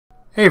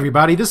Hey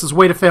everybody, this is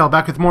Way to Fail,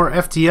 back with more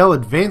FTL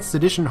Advanced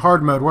Edition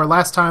Hard Mode, where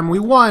last time we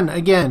won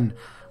again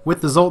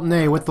with the Zoltan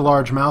A with the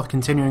large mouth,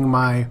 continuing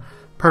my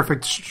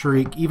perfect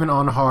streak, even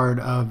on hard,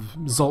 of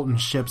Zoltan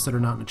ships that are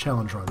not in a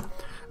challenge run.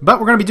 But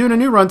we're going to be doing a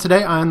new run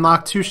today. I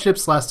unlocked two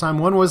ships last time.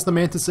 One was the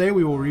Lanius A.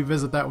 We will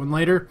revisit that one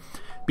later,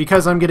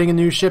 because I'm getting a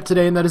new ship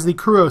today, and that is the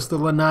Kuros, the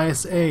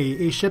Lanius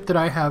A ship that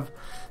I have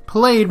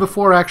played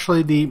before,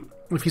 actually.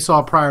 If you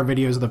saw prior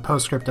videos of the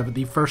postscript of it,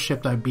 the first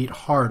ship that I beat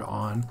hard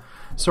on.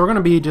 So we're going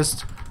to be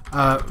just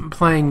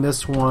playing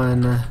this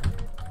one.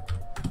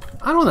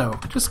 I don't know,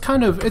 just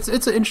kind of, it's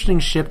an interesting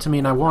ship to me,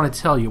 and I want to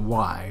tell you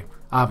why.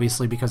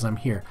 Obviously, because I'm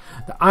here.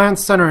 The Ion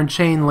Stunner and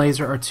Chain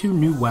Laser are two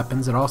new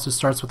weapons. It also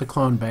starts with the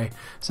Clone Bay.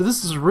 So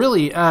this is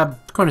really a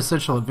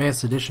quintessential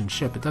Advanced Edition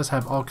ship. It does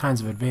have all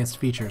kinds of advanced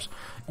features.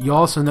 You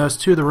also notice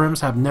two of the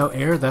rooms have no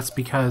air. That's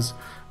because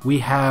we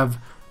have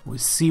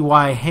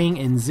CY, Hang,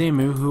 and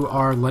Zemu, who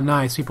are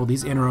Lanius people.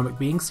 These anaerobic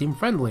beings seem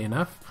friendly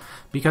enough,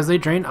 because they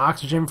drain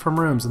oxygen from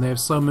rooms, and they have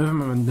slow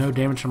movement with no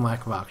damage from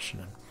lack of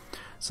oxygen.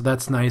 So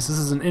that's nice. This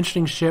is an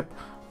interesting ship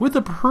with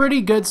a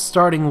pretty good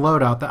starting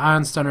loadout. The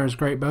Ion Stunner is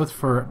great both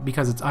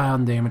because it's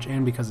ion damage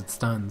and because it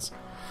stuns.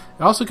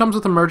 It also comes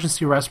with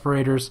emergency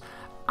respirators.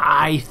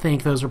 I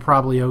think those are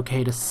probably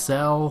okay to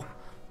sell,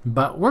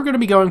 but we're going to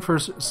be going for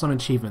some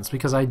achievements,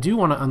 because I do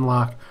want to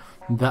unlock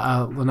the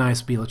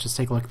Lanius B. Let's just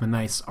take a look at the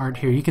nice art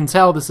here. You can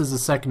tell this is a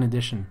second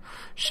edition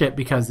ship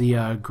because the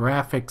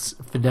graphics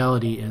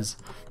fidelity is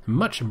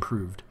much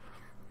improved.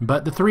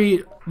 But the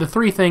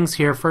three things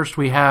here: first,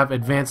 we have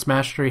advanced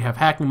mastery, have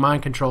hacking,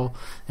 mind control,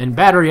 and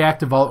battery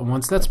active all at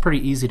once. That's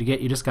pretty easy to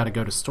get. You just got to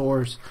go to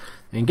stores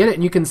and get it.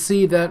 And you can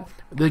see that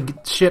the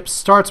ship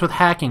starts with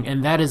hacking,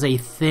 and that is a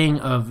thing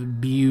of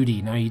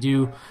beauty. Now, you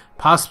do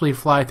possibly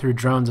fly through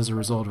drones as a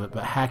result of it,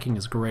 but hacking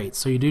is great.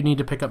 So you do need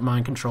to pick up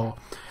mind control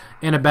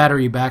and a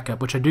battery backup,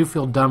 which I do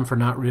feel dumb for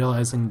not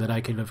realizing that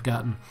I could have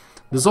gotten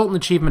the Zoltan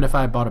achievement if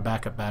I had bought a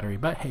backup battery,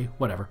 but hey,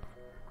 whatever.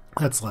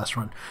 That's the last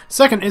run.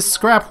 Second is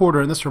Scrap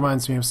Hoarder, and this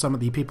reminds me of some of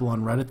the people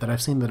on Reddit that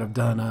I've seen that have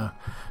done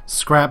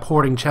scrap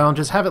hoarding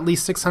challenges. Have at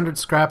least 600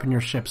 scrap in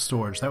your ship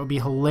storage. That would be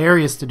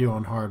hilarious to do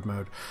on hard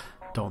mode.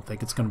 Don't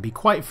think it's going to be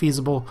quite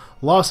feasible.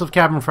 Loss of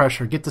cabin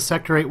pressure. Get to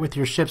Sector 8 with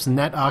your ship's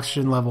net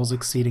oxygen levels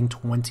exceeding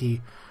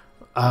 20.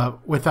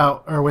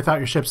 Without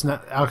your ship's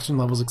net oxygen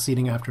levels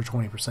exceeding after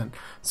 20%.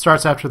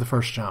 Starts after the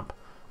first jump.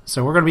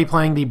 So we're going to be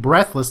playing the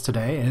Breathless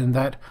today, and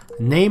that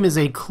name is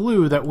a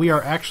clue that we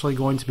are actually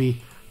going to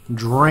be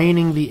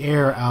draining the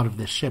air out of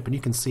this ship. And you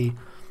can see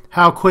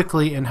how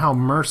quickly and how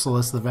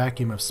merciless the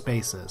vacuum of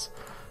space is,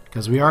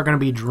 because we are going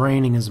to be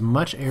draining as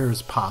much air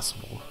as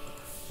possible.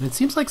 And it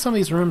seems like some of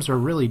these rooms are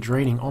really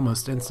draining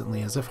almost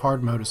instantly, as if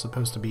hard mode is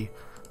supposed to be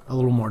a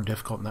little more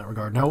difficult in that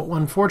regard. Now,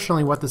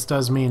 unfortunately, what this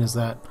does mean is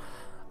that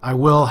I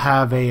will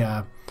have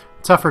a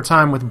tougher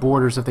time with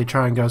boarders if they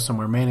try and go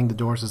somewhere. Manning the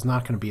doors is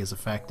not going to be as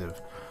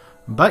effective.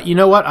 But you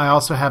know what? I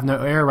also have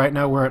no air. Right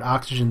now we're at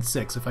oxygen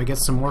 6. If I get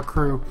some more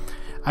crew,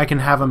 I can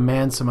have them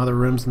man some other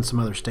rooms and some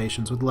other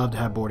stations. Would love to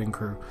have boarding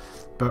crew.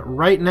 But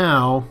right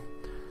now,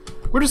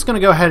 we're just going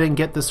to go ahead and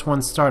get this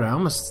one started. I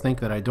almost think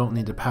that I don't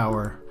need to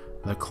power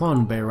the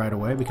Clone Bay right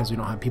away because we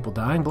don't have people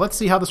dying. But let's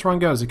see how this run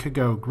goes. It could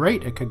go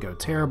great. It could go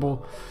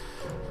terrible.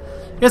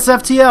 It's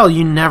FTL.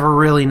 You never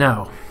really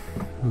know.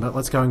 But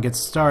let's go and get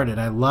started.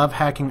 I love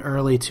hacking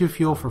early. 2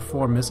 fuel for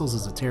 4 missiles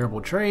is a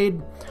terrible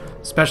trade,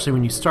 especially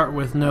when you start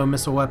with no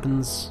missile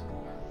weapons,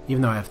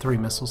 even though I have 3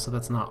 missiles, so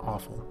that's not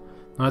awful.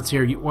 Now let's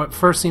hear, what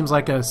first seems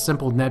like a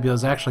simple nebula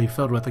is actually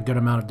filled with a good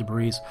amount of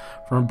debris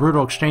from a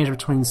brutal exchange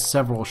between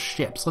several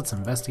ships. Let's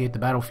investigate the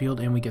battlefield,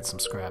 and we get some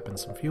scrap and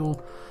some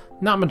fuel.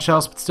 Not much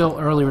else, but still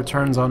early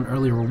returns on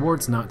early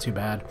rewards, not too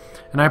bad.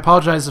 And I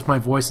apologize if my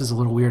voice is a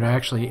little weird. I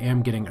actually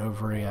am getting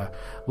over a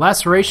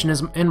laceration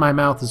in my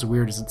mouth, as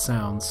weird as it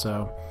sounds.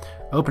 So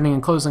opening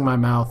and closing my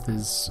mouth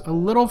is a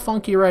little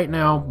funky right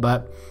now,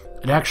 but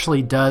it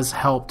actually does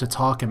help to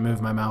talk and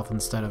move my mouth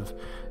instead of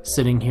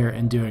sitting here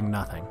and doing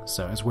nothing.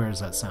 So as weird as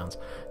that sounds.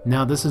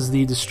 Now this is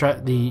the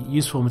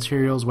useful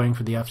materials waiting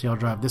for the FTL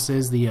drive. This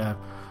is the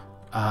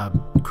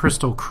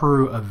Crystal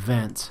Crew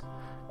event,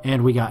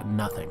 and we got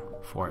nothing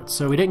for it.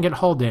 So we didn't get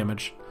hull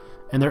damage,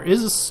 and there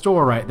is a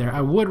store right there.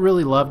 I would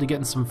really love to get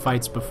in some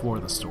fights before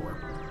the store,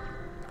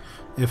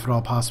 if at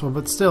all possible,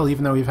 but still,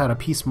 even though we've had a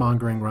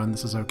peacemongering run,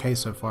 this is okay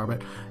so far.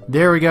 But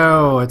there we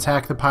go,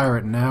 attack the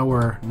pirate. Now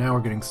we're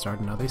getting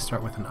started. Now they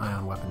start with an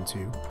ion weapon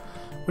too,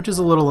 which is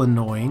a little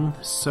annoying.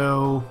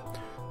 So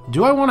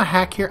do I want to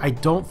hack here? I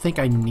don't think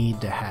I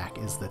need to hack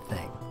is the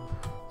thing.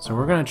 So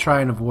we're going to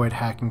try and avoid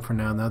hacking for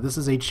now. Now this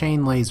is a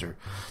chain laser.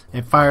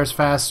 It fires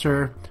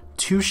faster,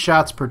 2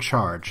 shots per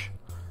charge.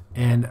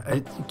 And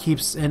it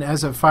keeps, and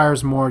as it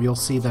fires more, you'll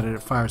see that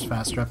it fires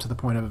faster up to the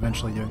point of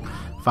eventually doing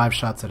 5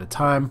 shots at a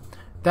time.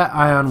 That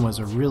ion was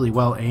a really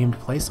well aimed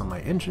place on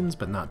my engines,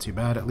 but not too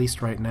bad. At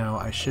least right now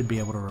I should be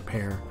able to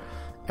repair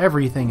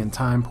everything in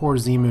time. Poor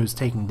Zemu's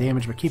taking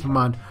damage, but keep in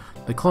mind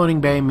the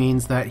cloning bay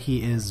means that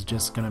he is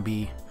just going to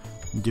be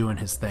doing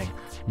his thing.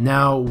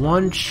 Now,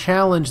 one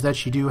challenge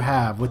that you do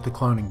have with the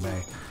cloning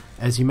bay,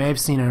 as you may have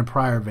seen in a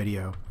prior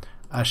video,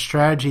 a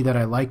strategy that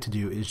I like to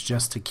do is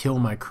just to kill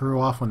my crew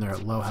off when they're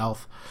at low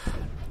health.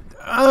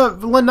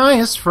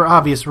 Lanius, for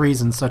obvious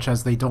reasons, such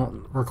as they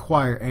don't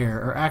require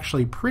air, are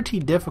actually pretty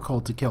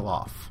difficult to kill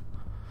off.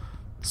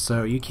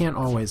 So you can't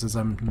always, as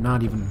I'm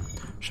not even...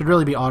 should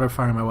really be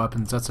auto-firing my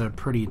weapons. That's a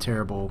pretty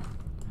terrible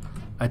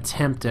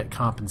attempt at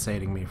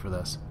compensating me for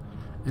this.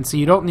 And so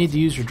you don't need to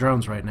use your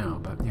drones right now,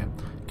 but yeah.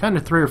 Kind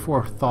of 3 or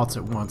 4 thoughts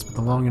at once, but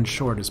the long and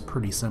short is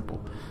pretty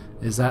simple.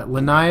 Is that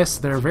Lanius,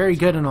 they're very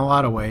good in a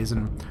lot of ways,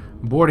 and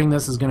boarding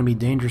this is going to be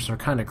dangerous or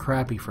kind of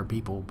crappy for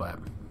people, but...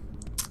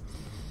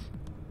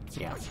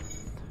 yeah.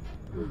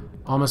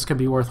 Almost could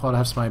be worthwhile to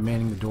have somebody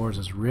manning the doors,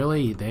 as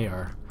really, they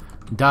are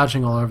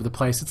dodging all over the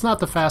place. It's not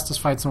the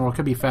fastest fights in the world. It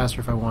could be faster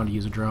if I wanted to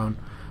use a drone.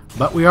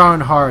 But we are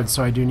on hard,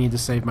 so I do need to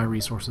save my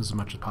resources as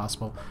much as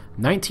possible.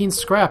 19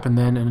 scrap and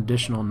then an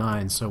additional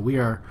 9, so we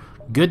are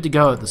good to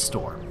go at the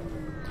store.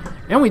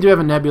 And we do have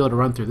a nebula to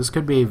run through. This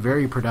could be a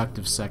very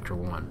productive Sector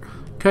 1.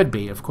 Could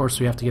be. Of course,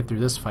 we have to get through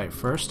this fight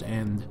first,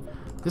 and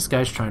this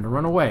guy's trying to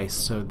run away,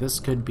 so this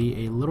could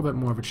be a little bit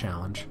more of a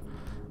challenge.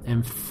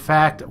 In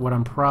fact, what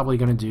I'm probably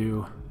going to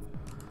do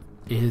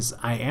is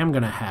I am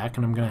going to hack,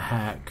 and I'm going to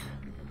hack...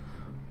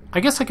 I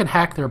guess I could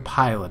hack their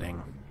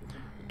piloting,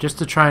 just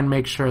to try and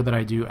make sure that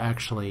I do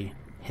actually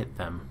hit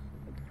them.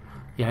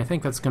 Yeah, I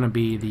think that's going to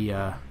be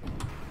the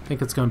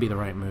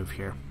right move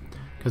here.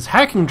 Because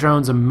hacking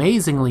drones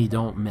amazingly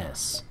don't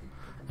miss.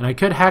 And I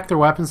could hack their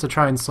weapons to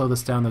try and slow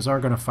this down. Those are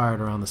going to fire it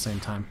around the same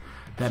time.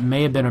 That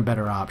may have been a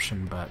better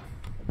option, but...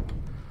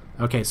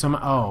 okay, so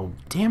oh,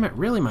 damn it,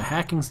 really? My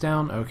hacking's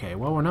down? Okay,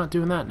 well, we're not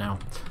doing that now.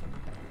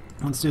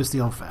 Let's do this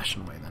the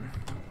old-fashioned way, then.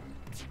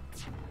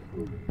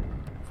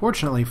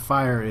 Fortunately,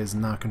 fire is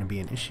not going to be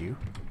an issue.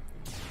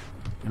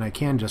 And I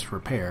can just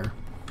repair.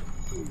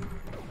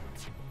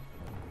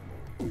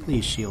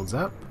 Please, shields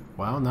up.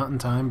 Wow, not in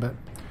time, but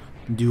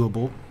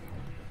doable.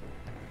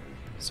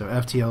 So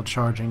FTL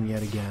charging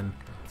yet again.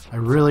 I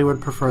really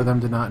would prefer them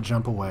to not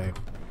jump away.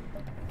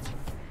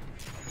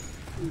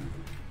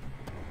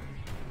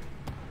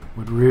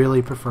 Would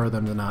really prefer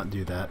them to not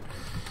do that.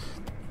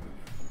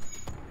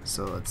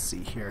 So let's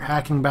see here.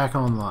 Hacking back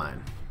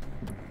online.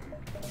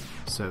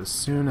 So as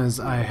soon as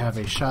I have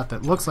a shot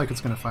that looks like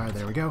it's going to fire,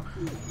 there we go.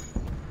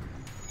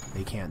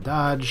 They can't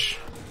dodge.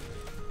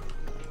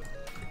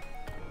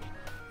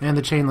 And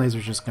the chain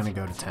laser's just going to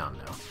go to town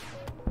now.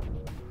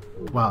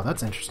 Wow,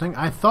 that's interesting.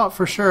 I thought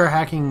for sure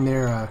hacking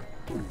their...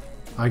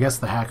 I guess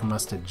the hack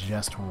must have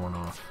just worn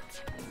off.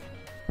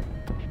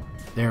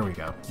 There we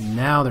go.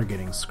 Now they're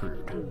getting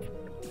screwed.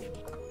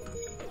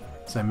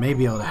 So I may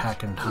be able to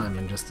hack in time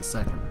in just a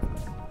second.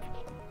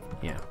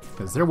 Yeah,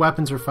 because their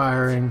weapons are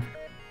firing.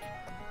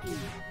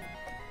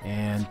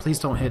 And please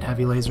don't hit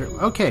heavy laser.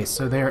 Okay,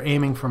 so they're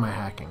aiming for my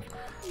hacking.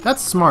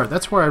 That's smart.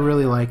 That's where I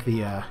really like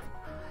the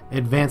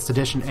Advanced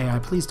Edition AI.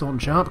 Please don't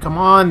jump. Come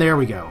on, there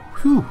we go.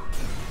 Whew.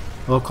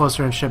 A little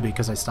closer than it should be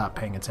because I stopped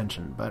paying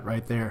attention. But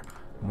right there,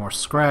 more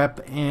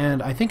scrap.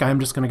 And I think I'm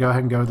just going to go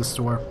ahead and go to the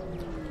store.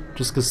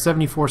 Just because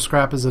 74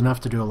 scrap is enough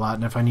to do a lot.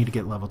 And if I need to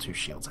get level 2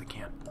 shields, I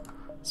can.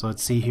 So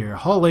let's see here.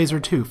 Hull laser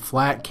 2,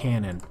 flat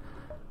cannon.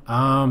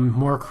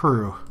 More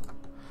crew.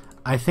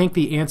 I think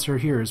the answer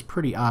here is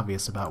pretty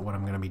obvious about what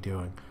I'm going to be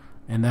doing.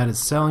 And that is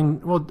selling...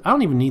 well, I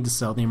don't even need to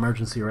sell the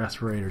emergency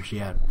respirators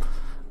yet.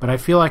 But I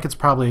feel like it's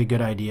probably a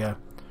good idea.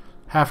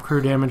 Half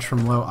crew damage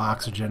from low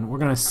oxygen. We're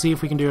going to see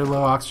if we can do a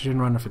low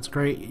oxygen run. If it's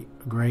great,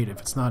 great. If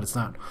it's not, it's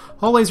not.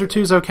 Hull laser 2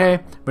 is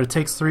okay, but it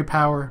takes 3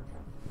 power.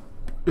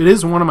 It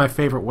is one of my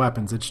favorite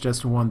weapons. It's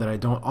just one that I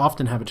don't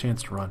often have a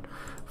chance to run.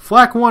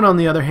 Flak 1, on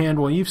the other hand,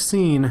 well, you've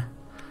seen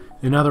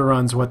in other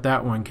runs what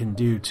that one can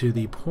do, to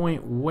the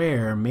point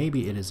where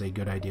maybe it is a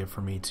good idea for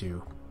me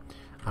to...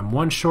 I'm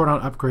 1 short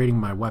on upgrading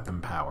my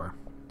weapon power.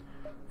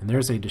 And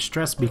there's a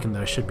distress beacon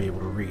that I should be able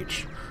to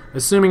reach.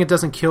 Assuming it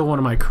doesn't kill one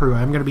of my crew.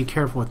 I'm going to be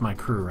careful with my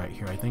crew right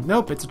here, I think.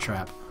 Nope, it's a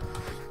trap.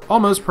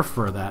 Almost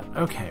prefer that.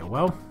 Okay,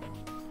 well...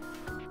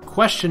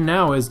 question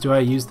now is, do I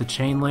use the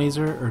chain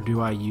laser or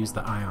do I use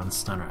the ion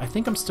stunner? I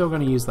think I'm still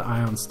going to use the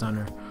ion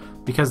stunner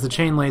because the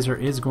chain laser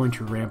is going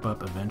to ramp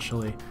up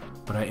eventually,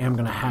 but I am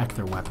going to hack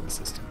their weapon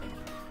system.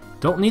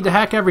 Don't need to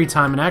hack every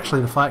time, and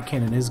actually the flat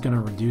cannon is going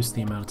to reduce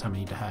the amount of time I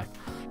need to hack.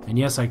 And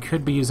yes, I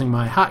could be using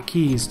my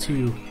hotkeys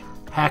to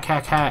hack,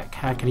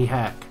 hackety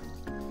hack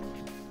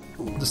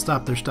to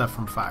stop their stuff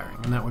from firing,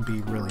 and that would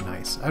be really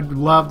nice. I'd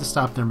love to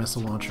stop their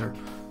missile launcher,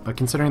 but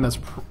considering that's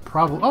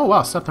probably... oh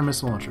wow, stop their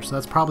missile launcher, so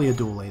that's probably a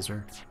dual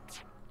laser.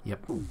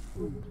 Yep.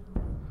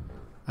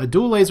 A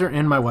dual laser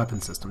in my weapon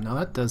system. Now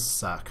that does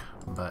suck,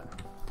 but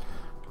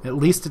at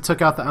least it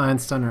took out the ion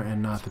stunner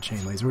and not the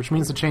chain laser, which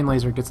means the chain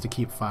laser gets to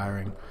keep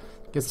firing,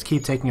 gets to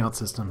keep taking out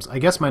systems. I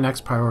guess my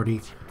next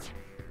priority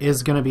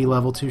is going to be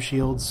level 2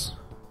 shields,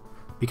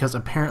 because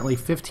apparently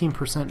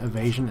 15%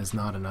 evasion is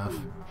not enough.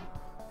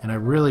 And I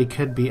really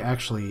could be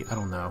actually, I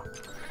don't know,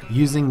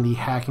 using the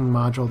hacking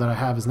module that I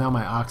have, is now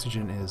my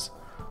oxygen is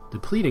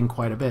depleting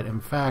quite a bit.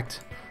 In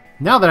fact,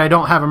 now that I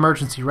don't have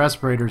emergency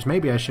respirators,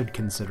 maybe I should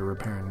consider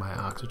repairing my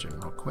oxygen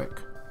real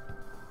quick.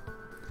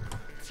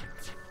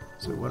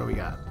 So what do we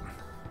got?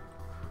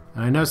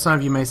 And I know some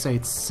of you may say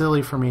it's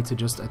silly for me to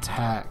just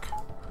attack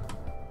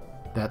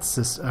that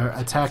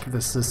attack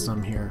the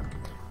system here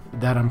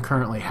that I'm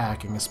currently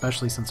hacking,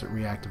 especially since it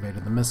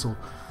reactivated the missile.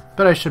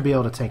 But I should be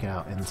able to take it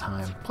out in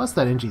time. Plus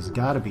that Engi's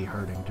got to be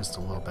hurting just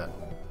a little bit.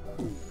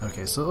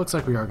 Okay, so it looks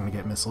like we are going to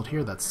get missiled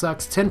here. That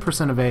sucks.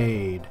 10%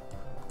 evade.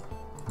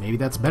 Maybe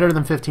that's better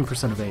than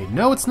 15% evade.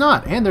 No, it's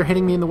not. And they're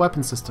hitting me in the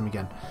weapon system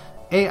again.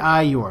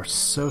 AI, you are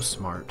so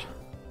smart.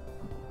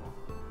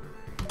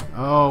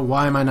 Oh,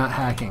 why am I not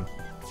hacking?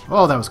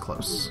 Oh, that was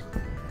close.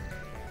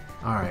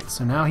 Alright,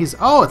 so now he's...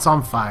 Oh, it's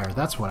on fire.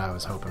 That's what I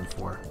was hoping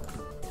for.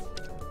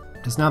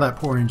 Because now that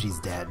poor Engi's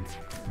dead.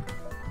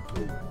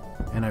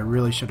 And I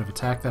really should have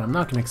attacked that. I'm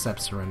not going to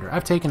accept surrender.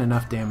 I've taken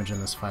enough damage in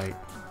this fight.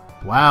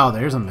 Wow,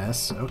 there's a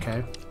miss.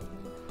 Okay.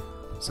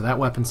 So that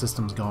weapon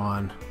system's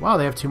gone. Wow,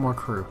 they have 2 more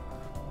crew.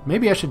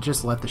 Maybe I should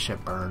just let the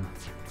ship burn.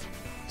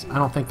 I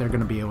don't think they're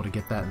going to be able to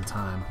get that in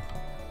time.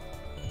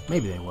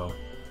 Maybe they will.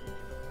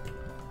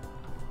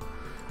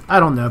 I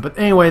don't know, but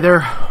anyway,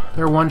 they're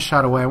one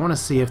shot away. I want to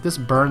see if this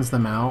burns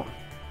them out.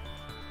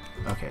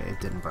 Okay, it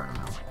didn't burn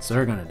them out. So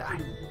they're going to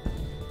die.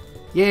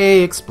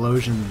 Yay,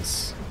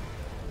 explosions.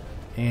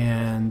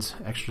 And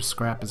extra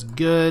scrap is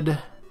good.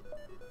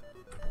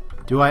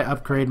 Do I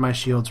upgrade my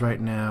shields right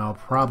now?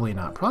 Probably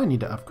not. Probably need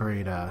to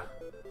upgrade...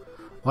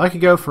 Well, I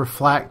could go for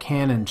flat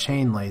cannon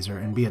chain laser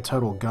and be a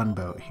total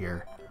gunboat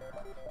here.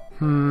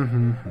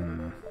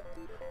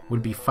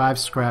 Would be 5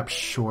 scraps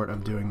short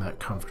of doing that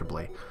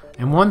comfortably.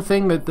 And one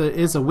thing that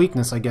is a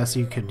weakness, I guess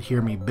you could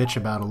hear me bitch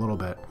about a little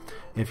bit,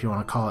 if you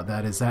want to call it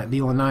that, is that the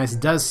Lanius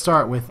does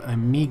start with a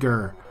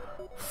meager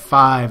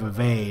 5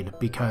 evade,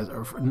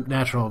 or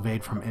natural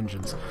evade from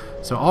engines.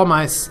 So all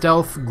my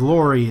stealth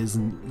glory is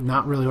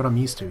not really what I'm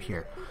used to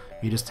here.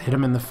 You just hit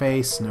them in the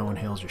face, no one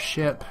hails your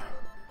ship.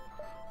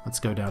 Let's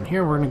go down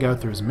here. We're going to go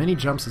through as many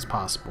jumps as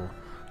possible.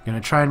 I'm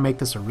going to try and make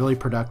this a really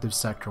productive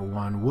Sector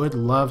 1. Would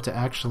love to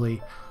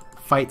actually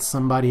fight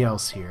somebody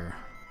else here.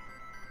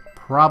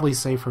 Probably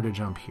safer to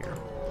jump here,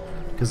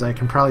 because I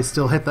can probably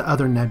still hit the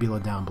other nebula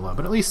down below.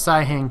 But at least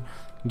Saiheng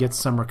gets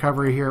some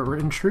recovery here. We're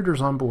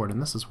intruders on board,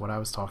 and this is what I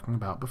was talking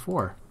about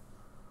before.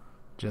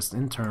 Just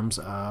in terms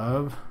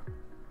of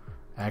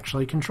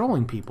actually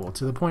controlling people,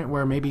 to the point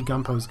where maybe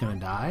Gunpo's going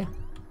to die.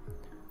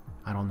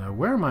 I don't know.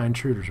 Where are my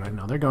intruders right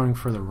now? They're going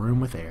for the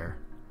room with air.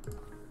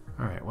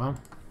 Alright, well.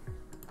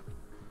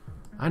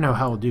 I know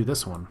how we'll do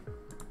this one.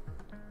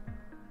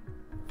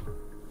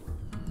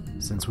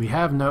 Since we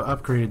have no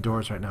upgraded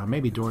doors right now,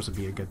 maybe doors would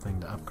be a good thing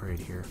to upgrade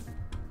here.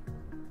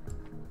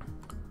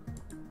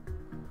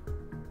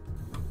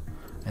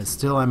 And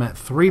still I'm at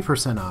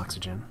 3%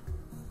 oxygen.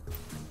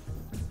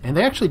 And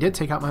they actually did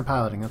take out my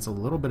piloting. That's a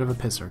little bit of a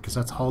pisser, because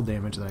that's hull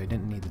damage that I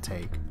didn't need to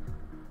take.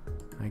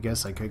 I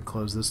guess I could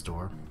close this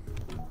door.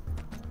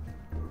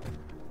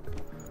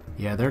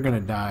 Yeah, they're gonna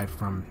die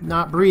from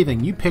not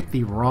breathing. You picked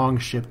the wrong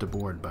ship to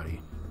board,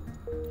 buddy.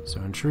 So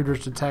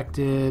intruders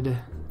detected.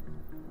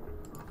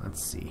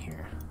 Let's see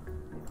here.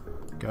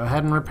 Go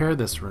ahead and repair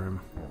this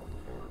room.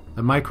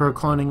 The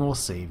micro-cloning will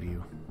save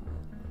you.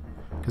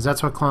 Because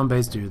that's what clone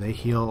bays do. They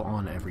heal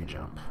on every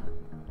jump.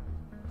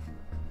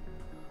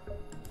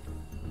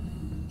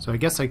 So I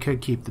guess I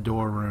could keep the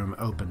door room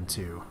open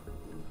too.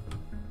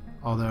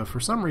 Although for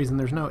some reason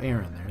there's no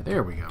air in there.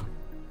 There we go.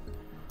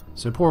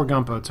 So poor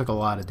Gunpo took a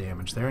lot of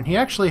damage there. And he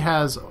actually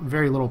has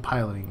very little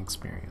piloting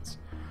experience.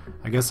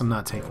 I guess I'm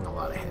not taking a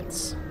lot of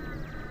hits.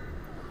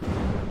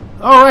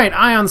 Alright,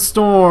 Ion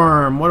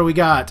Storm! What do we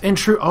got?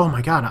 Oh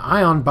my god, an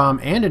Ion Bomb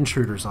and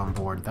Intruders on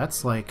board.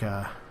 That's like,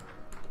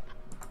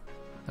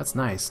 that's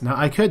nice. Now,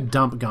 I could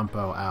dump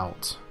Gunpo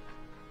out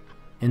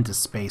into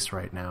space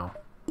right now.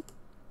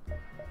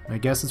 I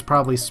guess it's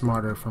probably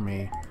smarter for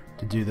me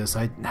to do this.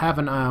 I have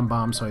an Ion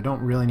Bomb, so I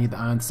don't really need the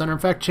Ion Stunner. In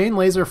fact, Chain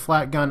Laser,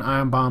 Flat Gun,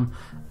 Ion Bomb,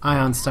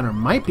 Ion Stunner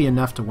might be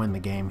enough to win the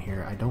game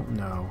here. I don't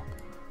know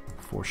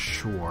for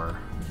sure.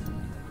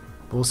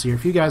 But we'll see.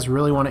 If you guys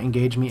really want to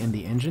engage me in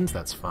the engines,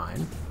 that's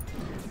fine.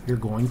 You're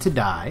going to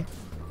die,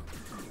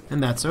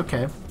 and that's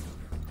okay.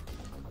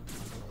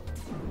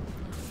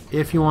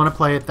 If you want to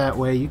play it that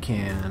way, you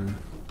can.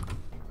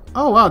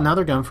 Oh, wow, now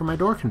they're going for my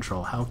door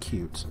control. How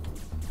cute.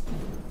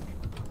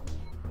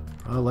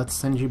 Well, let's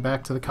send you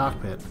back to the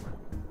cockpit.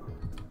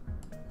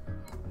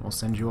 We'll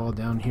send you all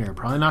down here.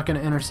 Probably not going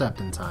to intercept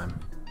in time.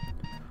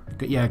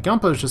 Yeah,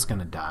 Gunpo's just going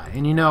to die.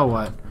 And you know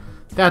what?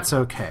 That's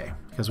okay,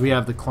 because we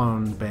have the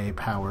clone bay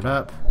powered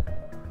up.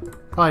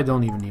 Probably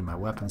don't even need my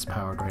weapons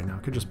powered right now.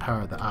 Could just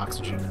power the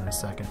oxygen in a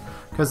second.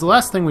 Because the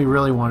last thing we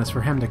really want is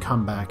for him to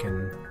come back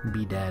and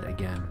be dead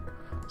again.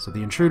 So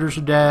the intruders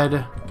are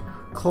dead.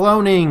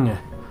 Cloning!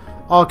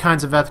 All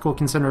kinds of ethical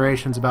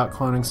considerations about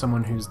cloning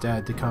someone who's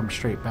dead to come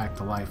straight back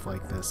to life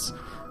like this.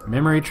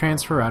 Memory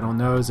transfer, I don't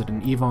know. Is it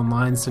an EVE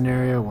Online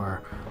scenario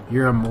where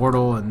you're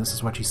immortal and this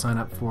is what you sign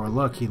up for?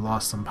 Look, he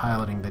lost some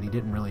piloting that he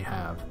didn't really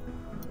have.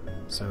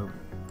 So,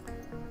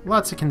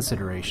 lots of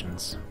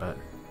considerations, but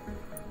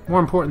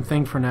more important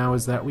thing for now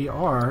is that we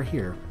are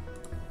here.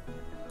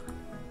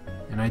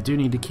 And I do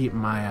need to keep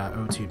my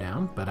O2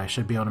 down, but I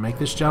should be able to make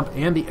this jump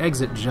and the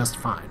exit just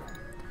fine.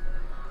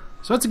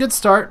 So it's a good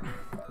start.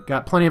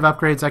 Got plenty of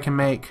upgrades I can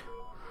make.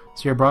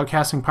 So you're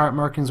broadcasting pirate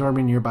markings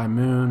orbiting nearby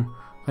moon.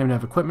 Claim to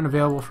have equipment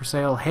available for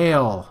sale.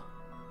 Hail!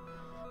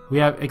 We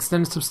have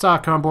extended some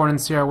stock. Come on board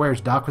and see our wares.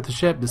 Dock with the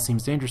ship. This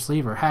seems dangerous.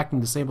 Leave or hack and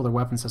disable their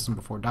weapon system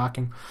before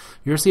docking.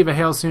 You receive a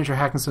hail as soon as you're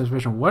hacking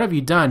suspicion. What have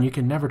you done? You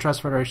can never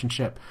trust Federation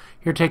ship.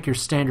 Here, take your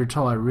standard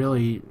toll. I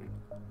really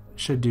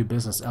should do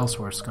business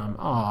elsewhere, scum.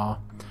 Aw.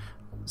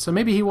 So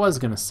maybe he was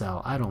going to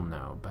sell. I don't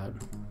know, but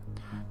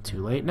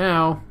too late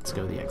now. Let's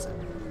go to the exit.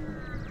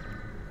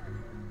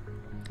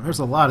 There's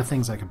a lot of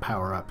things I can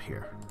power up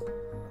here.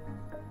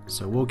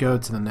 So we'll go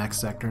to the next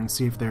sector and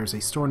see if there's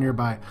a store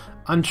nearby.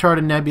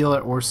 Uncharted Nebula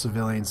or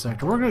Civilian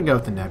sector. We're going to go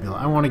with the Nebula.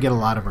 I want to get a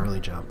lot of early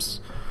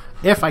jumps.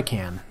 If I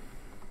can.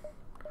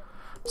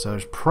 So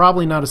there's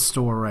probably not a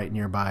store right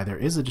nearby. There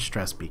is a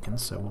distress beacon,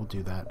 so we'll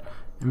do that.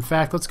 In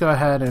fact, let's go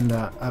ahead and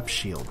up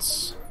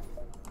shields.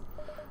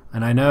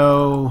 And I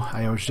know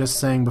I was just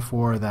saying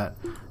before that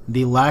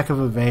the lack of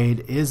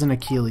evade is an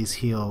Achilles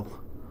heel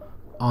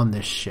on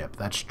this ship.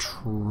 That's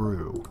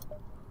true.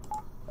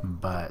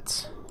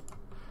 But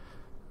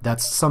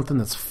that's something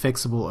that's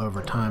fixable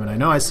over time. And I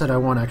know I said I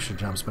want extra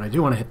jumps, but I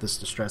do want to hit this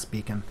distress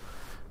beacon.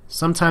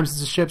 Sometimes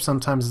it's a ship,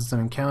 sometimes it's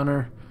an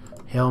encounter.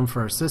 Hail them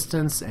for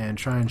assistance and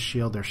try and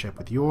shield their ship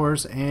with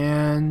yours,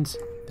 and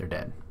they're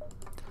dead.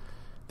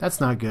 That's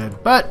not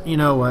good, but you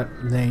know what?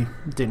 They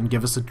didn't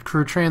give us a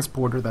crew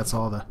transporter. That's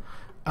all the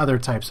other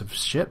types of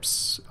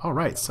ships.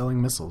 Alright,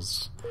 selling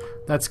missiles.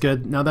 That's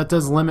good. Now that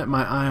does limit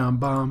my ion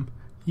bomb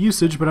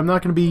usage, but I'm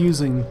not going to be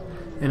using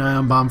an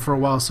ion bomb for a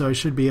while, so I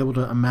should be able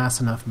to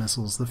amass enough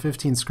missiles. The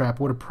 15 scrap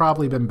would have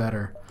probably been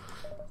better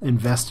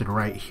invested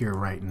right here,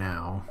 right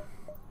now,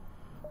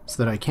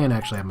 so that I can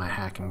actually have my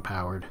hacking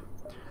powered.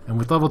 And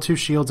with level 2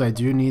 shields, I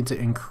do need to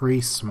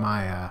increase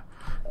my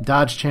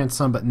dodge chance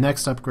some, but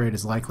next upgrade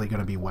is likely going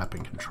to be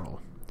weapon control.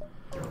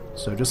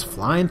 So just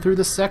flying through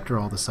the sector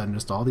all of a sudden,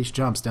 just all these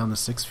jumps down to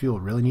 6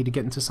 fuel. Really need to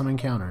get into some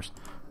encounters.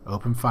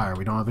 Open fire.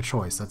 We don't have a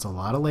choice. That's a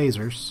lot of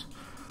lasers.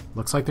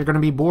 Looks like they're going to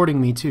be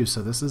boarding me too,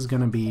 so this is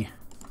going to be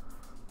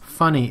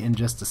funny in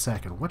just a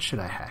second. What should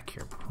I hack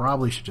here?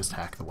 Probably should just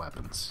hack the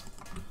weapons.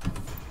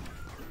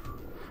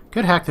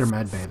 Could hack their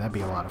med bay. That'd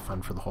be a lot of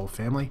fun for the whole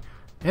family.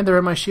 And they're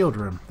in my shield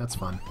room. That's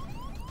fun.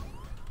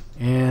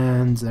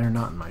 And they're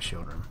not in my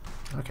shield room.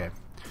 Okay.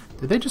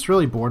 Did they just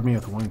really board me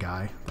with one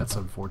guy? That's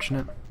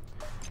unfortunate.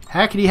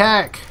 Hackety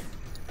hack!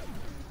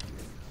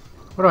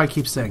 What do I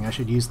keep saying? I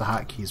should use the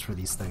hotkeys for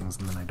these things,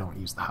 and then I don't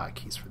use the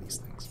hotkeys for these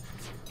things.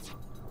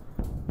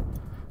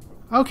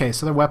 Okay,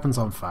 so their weapon's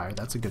on fire.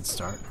 That's a good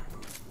start.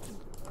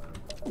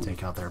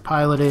 Take out their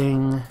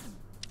piloting.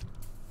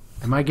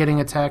 Am I getting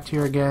attacked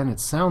here again?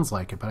 It sounds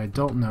like it, but I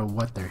don't know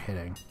what they're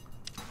hitting.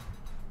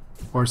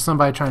 Or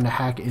somebody trying to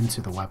hack into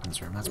the weapons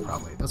room. That's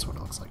what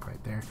it looks like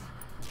right there.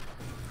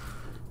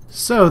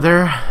 So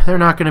they're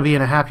not going to be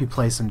in a happy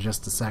place in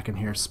just a second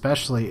here,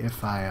 especially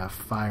if I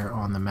fire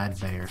on the med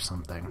bay or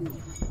something.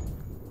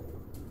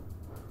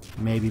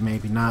 Maybe,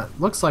 maybe not.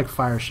 Looks like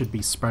fire should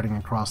be spreading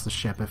across the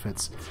ship if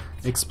it's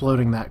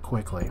exploding that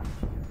quickly.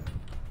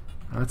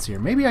 Let's see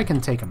here. Maybe I can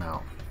take them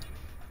out.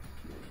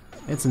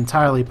 It's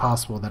entirely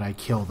possible that I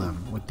kill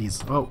them with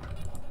these. Oh,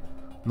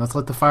 let's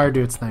let the fire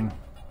do its thing.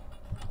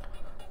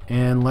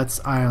 And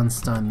let's ion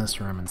stun this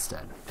room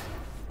instead.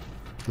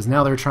 Because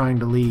now they're trying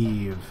to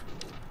leave.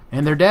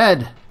 And they're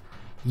dead!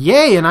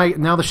 Yay! And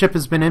now the ship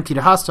has been emptied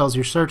of hostiles.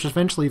 Your search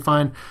eventually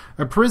find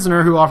a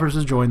prisoner who offers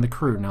to join the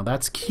crew. Now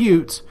that's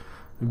cute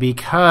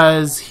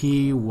because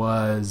he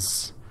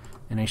was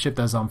in a ship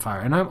that's on fire.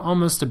 And I'm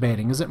almost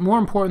debating, is it more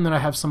important that I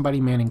have somebody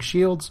manning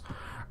shields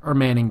or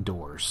manning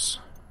doors?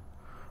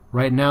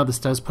 Right now this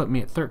does put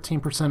me at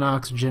 13%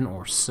 oxygen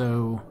or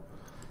so.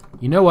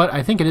 You know what?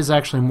 I think it is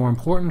actually more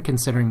important,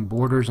 considering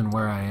borders and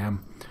where I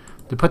am,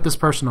 to put this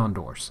person on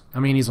doors. I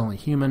mean, he's only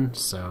human,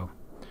 so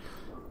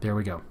there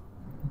we go.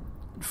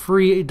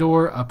 Free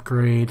door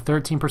upgrade,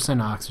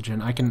 13%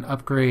 oxygen. I can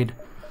upgrade,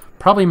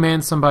 probably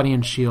man somebody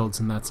in shields,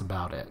 and that's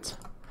about it.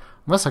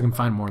 Unless I can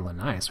find more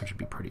Lanius, which would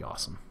be pretty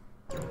awesome.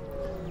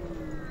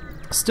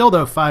 Still,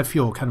 though, 5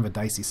 fuel, kind of a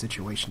dicey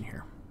situation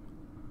here.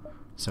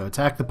 So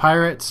attack the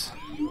pirates.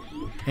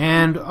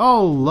 And,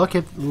 oh,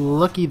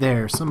 looky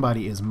there.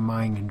 Somebody is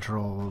mind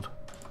controlled.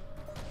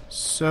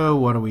 So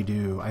what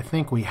do? I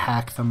think we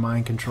hack the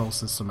mind control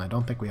system. I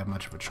don't think we have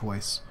much of a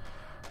choice.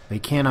 They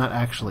cannot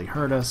actually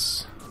hurt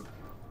us.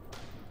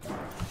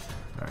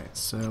 Alright,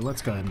 so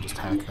let's go ahead and just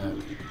hack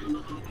that.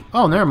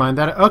 Oh, never mind.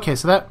 Okay,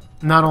 so that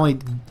not only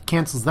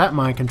cancels that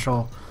mind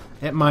control,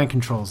 it mind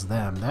controls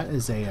them. That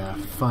is a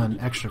fun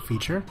extra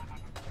feature.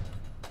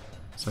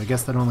 So I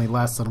guess that only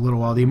lasts a little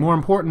while. The more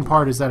important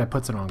part is that it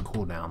puts it on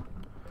cooldown.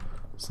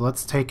 So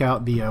let's take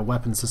out the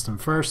weapon system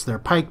first. Their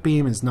pike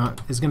beam is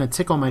going to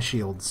tickle my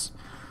shields,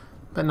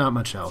 but not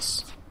much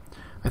else.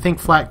 I think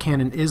flat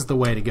cannon is the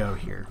way to go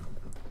here.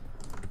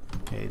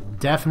 Okay,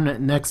 definite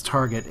next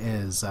target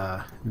is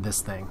this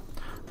thing.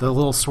 The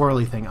little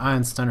swirly thing.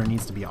 Ion Stunner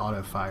needs to be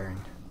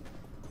auto-firing.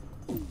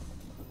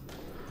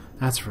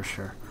 That's for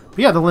sure. But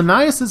yeah, the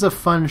Lanius is a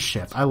fun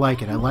ship. I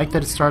like it. I like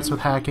that it starts with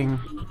hacking.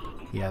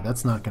 Yeah,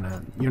 that's not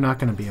gonna... You're not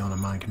gonna be able to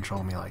mind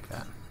control me like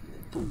that.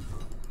 In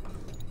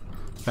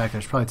fact, I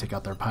should probably take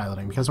out their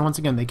piloting, because once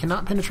again, they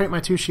cannot penetrate my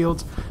 2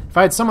 shields. If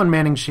I had someone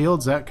manning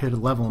shields, that could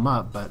level them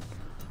up, but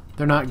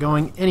they're not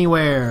going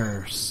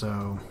anywhere.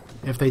 So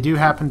if they do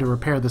happen to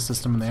repair the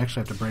system, and they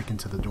actually have to break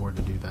into the door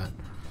to do that,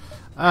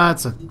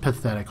 it's a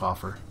pathetic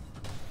offer.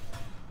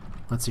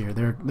 Let's see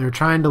here. They're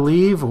trying to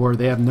leave, or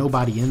they have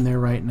nobody in there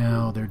right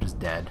now. They're just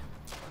dead.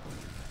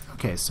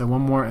 Okay, so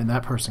one more, and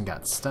that person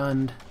got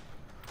stunned.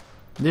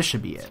 This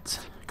should be it.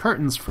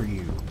 Curtains for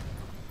you.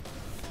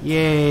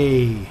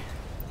 Yay!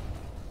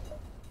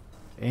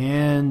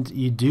 And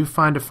you do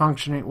find a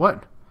functioning...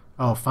 What?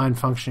 Oh, find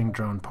functioning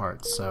drone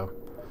parts. So,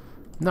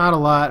 not a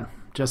lot.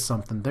 Just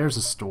something. There's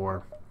a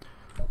store.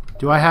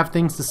 Do I have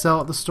things to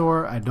sell at the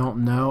store? I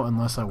don't know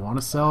unless I want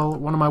to sell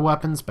one of my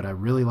weapons, but I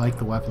really like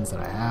the weapons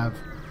that I have.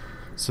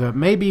 So it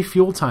may be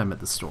fuel time at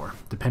the store,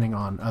 depending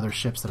on other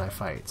ships that I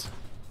fight.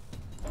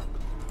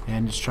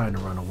 And just trying to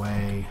run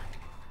away.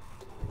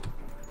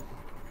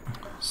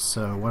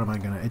 So what am I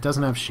gonna... It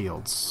doesn't have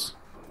shields.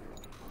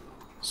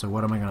 So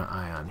what am I gonna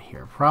ion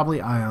here? Probably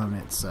ion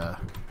its... So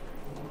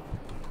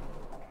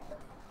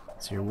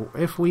here,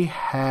 if we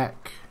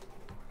hack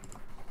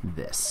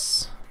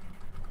this,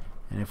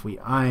 and if we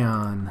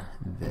ion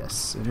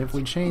this, and if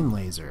we chain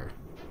laser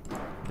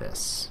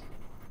this,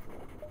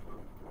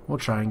 we'll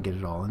try and get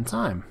it all in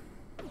time.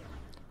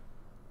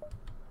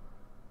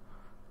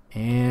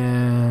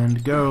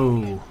 And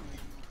go!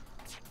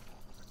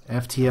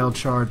 FTL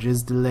charge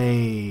is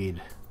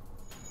delayed.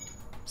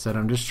 Said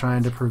I'm just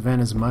trying to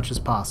prevent as much as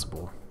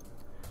possible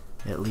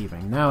it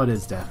leaving. Now it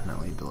is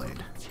definitely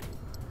delayed.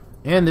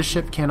 And this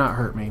ship cannot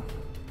hurt me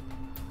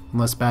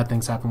unless bad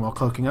things happen while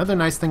cloaking. Other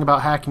nice thing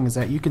about hacking is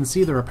that you can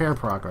see the repair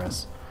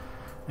progress.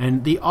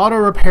 And the auto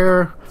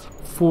repair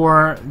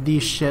for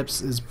these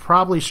ships is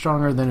probably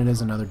stronger than it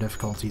is in other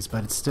difficulties,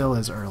 but it still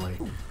is early.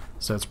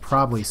 So it's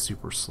probably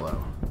super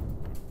slow.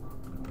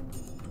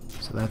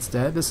 So that's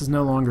dead. This is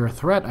no longer a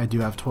threat. I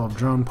do have 12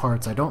 drone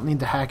parts. I don't need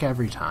to hack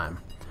every time.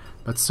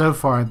 But so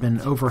far I've been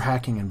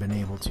over-hacking and been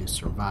able to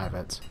survive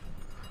it.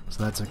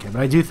 So that's okay.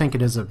 But I do think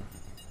it is a...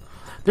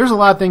 There's a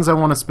lot of things I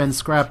want to spend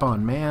scrap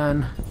on,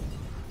 man.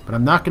 But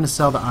I'm not going to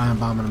sell the ion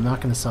bomb, and I'm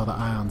not going to sell the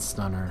ion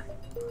stunner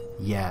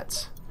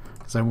yet.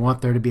 Because I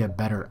want there to be a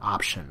better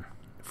option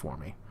for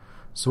me.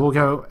 So we'll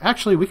go...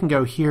 Actually, we can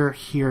go here,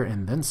 here,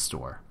 and then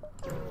store.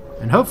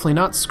 And hopefully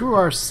not screw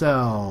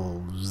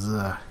ourselves.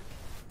 Alright,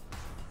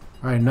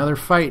 another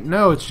fight.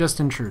 No, it's just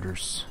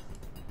intruders.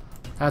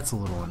 That's a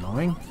little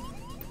annoying.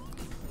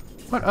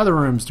 What other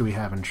rooms do we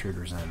have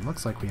intruders in?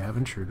 Looks like we have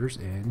intruders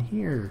in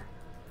here.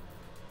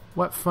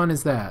 What fun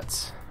is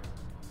that?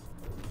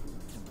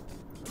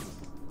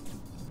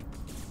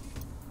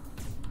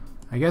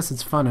 I guess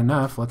it's fun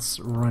enough. Let's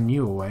run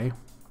you away.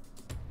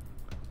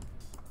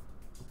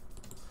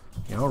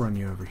 Yeah, I'll run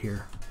you over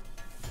here.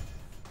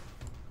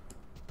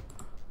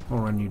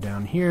 We'll run you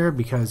down here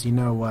because you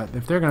know what?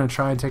 If they're going to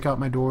try and take out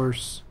my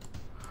doors,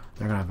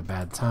 they're going to have a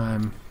bad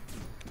time.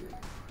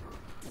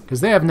 Because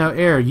they have no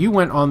air. You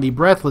went on the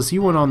Breathless.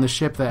 You went on the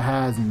ship that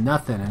has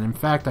nothing. And in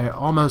fact, I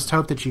almost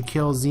hope that you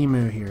kill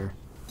Zemu here.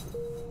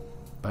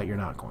 But you're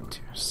not going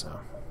to.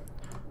 So,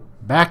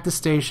 back to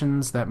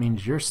stations. That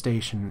means your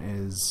station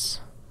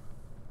is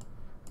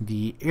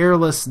the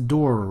airless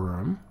door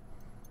room.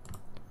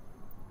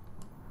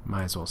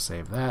 Might as well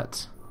save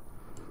that.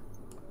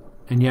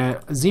 And yeah,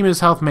 Zemu's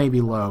health may be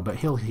low, but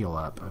he'll heal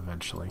up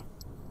eventually.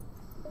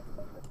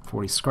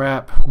 40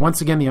 scrap.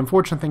 Once again, the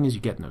unfortunate thing is you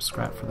get no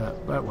scrap for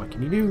that, but what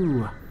can you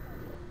do?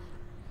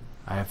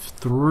 I have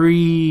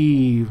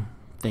 3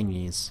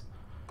 thingies.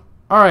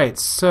 Alright,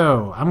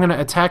 so I'm going to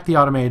attack the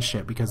automated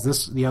ship because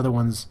the other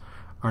ones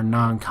are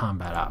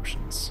non-combat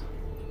options.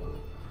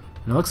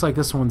 And it looks like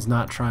this one's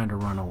not trying to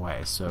run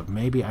away, so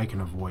maybe I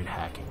can avoid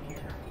hacking here.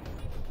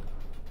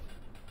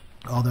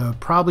 Although it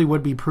probably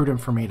would be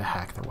prudent for me to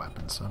hack their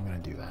weapons, so I'm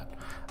going to do that.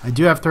 I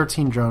do have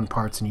 13 drone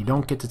parts, and you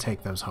don't get to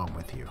take those home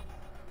with you.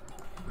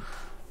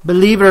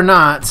 Believe it or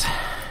not,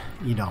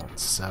 you don't,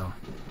 so...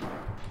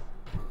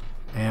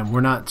 And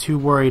we're not too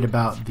worried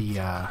about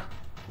the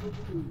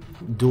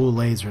dual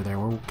laser there.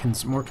 We're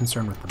more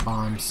concerned with the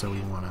bombs, so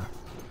we want to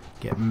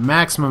get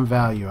maximum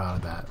value out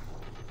of that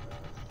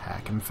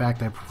hack. In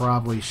fact, I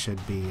probably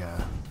should be...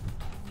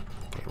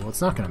 Okay, well,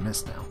 it's not going to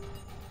miss now.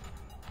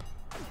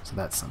 So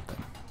that's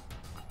something.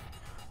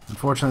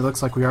 Unfortunately, it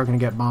looks like we are going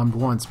to get bombed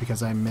once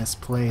because I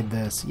misplayed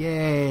this.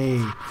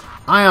 Yay!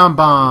 Ion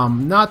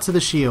bomb! Not to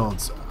the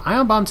shields.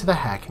 Ion bomb to the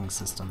hacking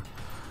system.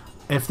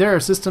 If there are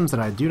systems that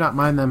I do not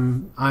mind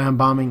them ion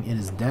bombing, it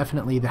is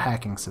definitely the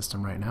hacking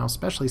system right now,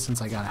 especially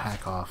since I got a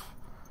hack off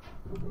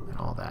and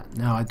all that.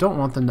 Now, I don't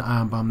want them to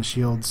ion bomb the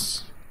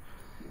shields.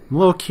 I'm a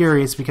little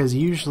curious because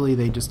usually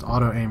they just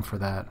auto-aim for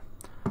that.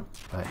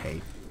 But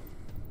hey.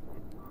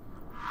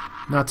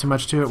 Not too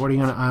much to it. What are you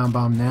going to ion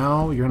bomb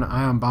now? You're going to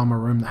ion bomb a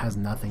room that has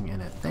nothing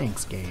in it.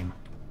 Thanks, game.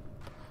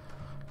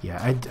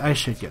 Yeah, I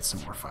should get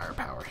some more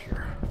firepower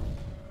here.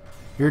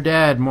 You're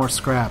dead. More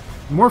scrap.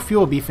 More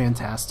fuel would be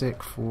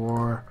fantastic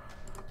for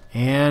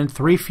And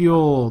 3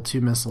 fuel,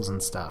 2 missiles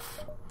and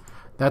stuff.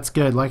 That's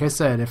good. Like I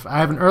said, if I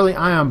have an early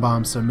ion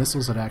bomb, so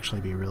missiles would actually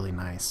be really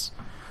nice.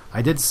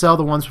 I did sell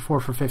the ones before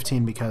for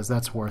 15 because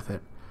that's worth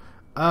it.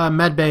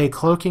 Medbay,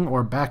 cloaking,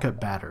 or backup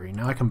battery.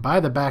 Now I can buy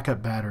the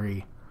backup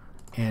battery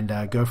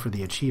and go for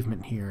the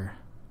achievement here.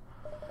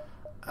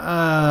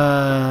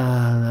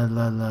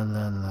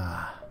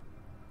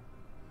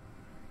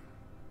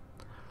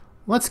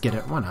 Let's get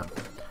it. Why not?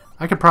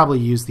 I could probably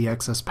use the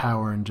excess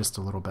power in just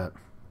a little bit.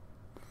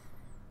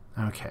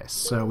 Okay,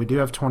 so we do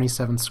have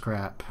 27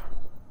 scrap.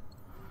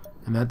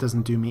 And that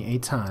doesn't do me a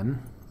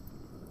ton.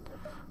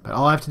 But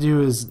all I have to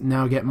do is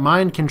now get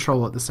mind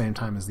control at the same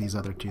time as these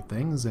other 2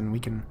 things, and we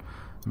can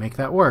make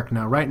that work.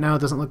 Now, right now, it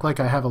doesn't look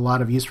like I have a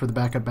lot of use for the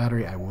backup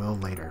battery. I will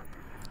later.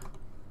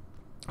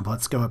 But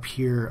let's go up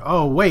here.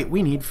 Oh, wait,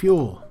 we need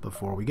fuel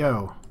before we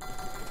go.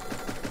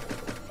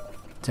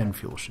 10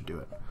 fuel should do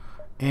it.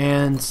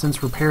 And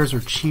since repairs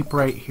are cheap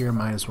right here,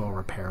 might as well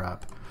repair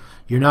up.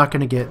 You're not going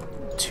to get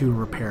to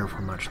repair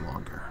for much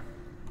longer.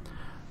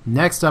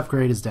 Next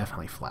upgrade is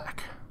definitely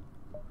flak.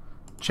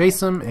 Chase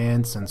them,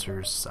 and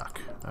sensors suck.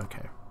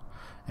 Okay.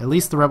 At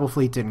least the Rebel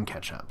fleet didn't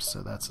catch up,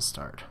 so that's a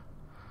start.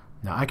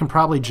 Now, I can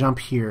probably jump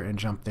here and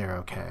jump there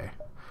okay.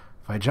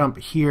 If I jump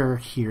here,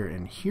 here,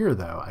 and here,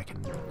 though, I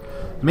can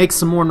make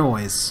some more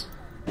noise.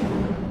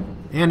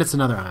 And it's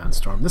another ion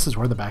storm. This is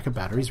where the backup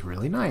battery is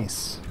really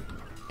nice.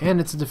 And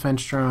it's a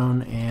defense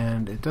drone,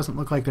 and it doesn't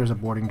look like there's a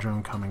boarding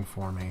drone coming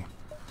for me.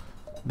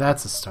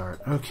 That's a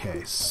start.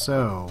 Okay,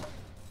 so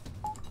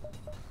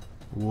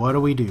what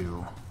do we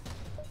do?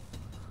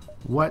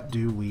 What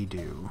do we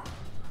do?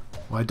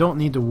 Well, I don't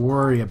need to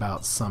worry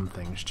about some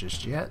things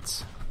just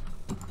yet.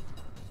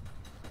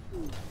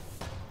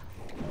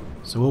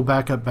 So we'll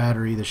back up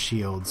battery the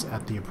shields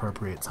at the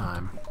appropriate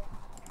time.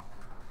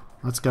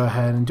 Let's go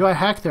ahead and... do I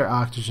hack their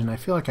oxygen? I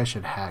feel like I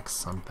should hack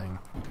something.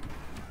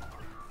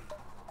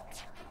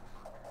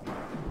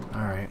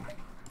 Alright.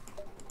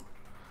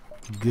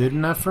 Good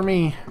enough for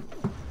me.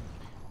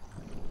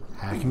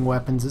 Hacking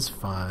weapons is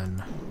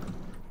fun.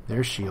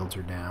 Their shields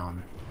are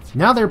down.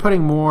 Now they're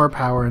putting more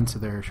power into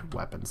their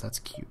weapons. That's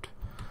cute.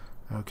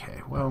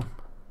 Okay, well...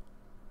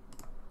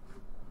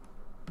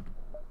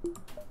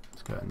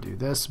 let's go ahead and do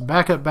this.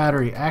 Backup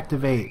battery,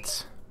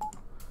 activate.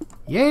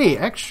 Yay,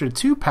 extra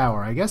 2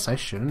 power. I guess I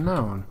should have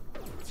known.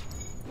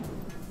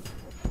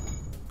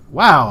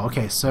 Wow,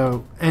 okay,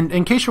 so, and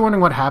in case you're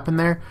wondering what happened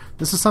there,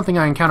 this is something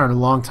I encountered a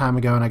long time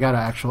ago, and I got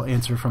an actual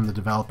answer from the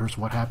developers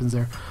what happens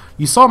there.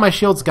 You saw my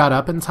shields got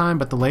up in time,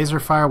 but the laser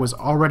fire was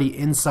already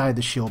inside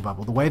the shield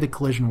bubble. The way the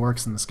collision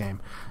works in this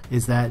game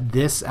is that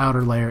this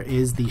outer layer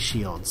is the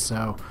shield.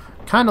 So,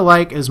 kind of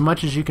like as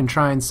much as you can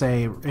try and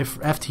say if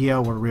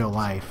FTL were real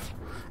life.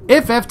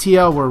 If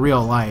FTL were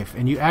real life,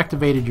 and you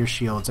activated your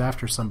shields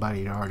after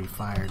somebody had already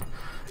fired,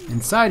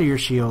 inside of your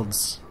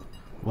shields,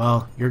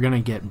 well, you're going to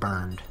get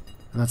burned.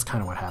 And that's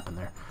kind of what happened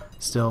there.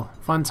 Still,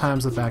 fun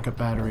times with backup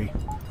battery.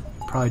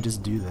 Probably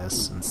just do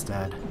this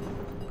instead.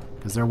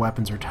 Because their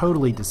weapons are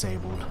totally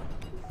disabled.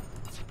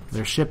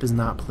 Their ship is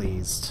not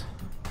pleased.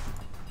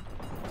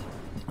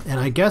 And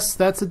I guess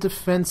that's a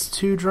defense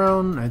 2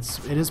 drone.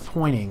 It is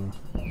pointing.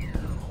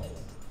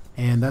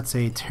 And that's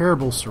a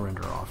terrible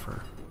surrender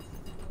offer.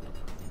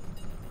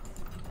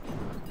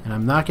 And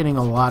I'm not getting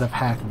a lot of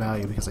hack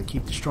value because I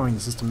keep destroying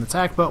the system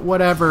attack, but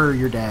whatever,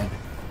 you're dead.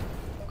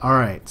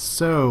 Alright,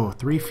 so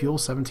 3 fuel,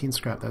 17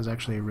 scrap. That was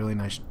actually a really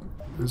nice,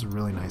 that was a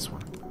really nice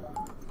one.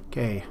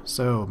 Okay,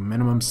 so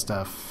minimum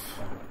stuff.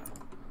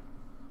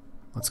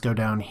 Let's go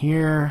down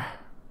here.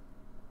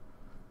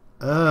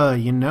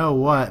 You know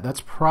what? That's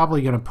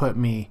probably going to put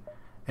me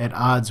at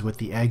odds with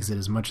the exit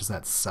as much as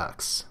that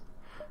sucks.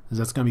 Because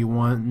that's going to be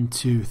 1,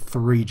 2,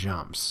 3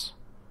 jumps.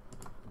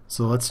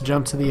 So let's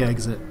jump to the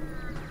exit.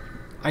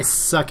 I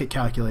suck at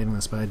calculating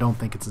this, but I don't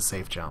think it's a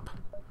safe jump.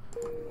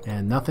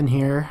 And nothing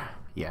here.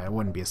 Yeah, it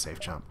wouldn't be a safe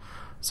jump.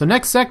 So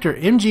next sector,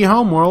 MG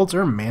homeworlds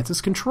are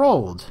Mantis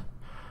controlled.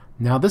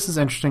 Now this is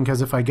interesting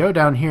because if I go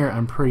down here,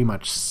 I'm pretty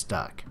much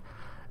stuck.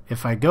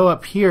 If I go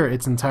up here,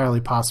 it's entirely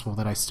possible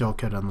that I still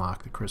could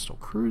unlock the Crystal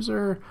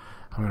Cruiser.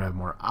 I'm going to have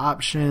more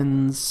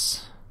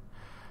options.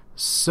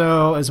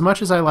 So as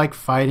much as I like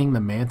fighting the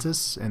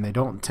Mantis, and they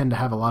don't tend to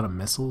have a lot of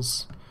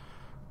missiles,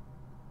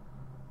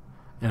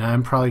 and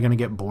I'm probably going to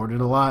get boarded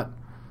a lot,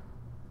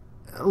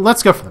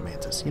 let's go for the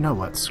Mantis. You know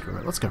what? Screw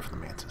it. Let's go for the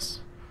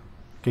Mantis.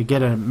 Could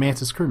get a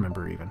Mantis crew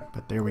member even,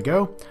 but there we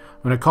go.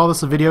 I'm going to call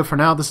this a video for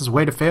now. This is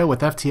Way to Fail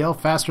with FTL,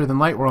 faster than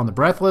light. We're on the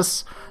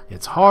Breathless.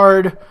 It's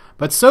hard,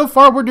 but so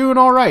far we're doing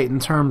alright in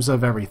terms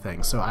of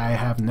everything. So I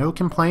have no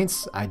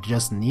complaints. I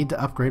just need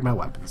to upgrade my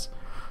weapons,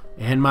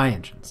 and my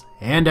engines,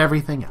 and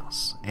everything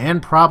else,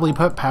 and probably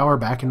put power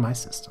back in my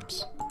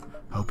systems.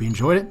 Hope you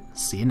enjoyed it.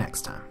 See you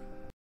next time.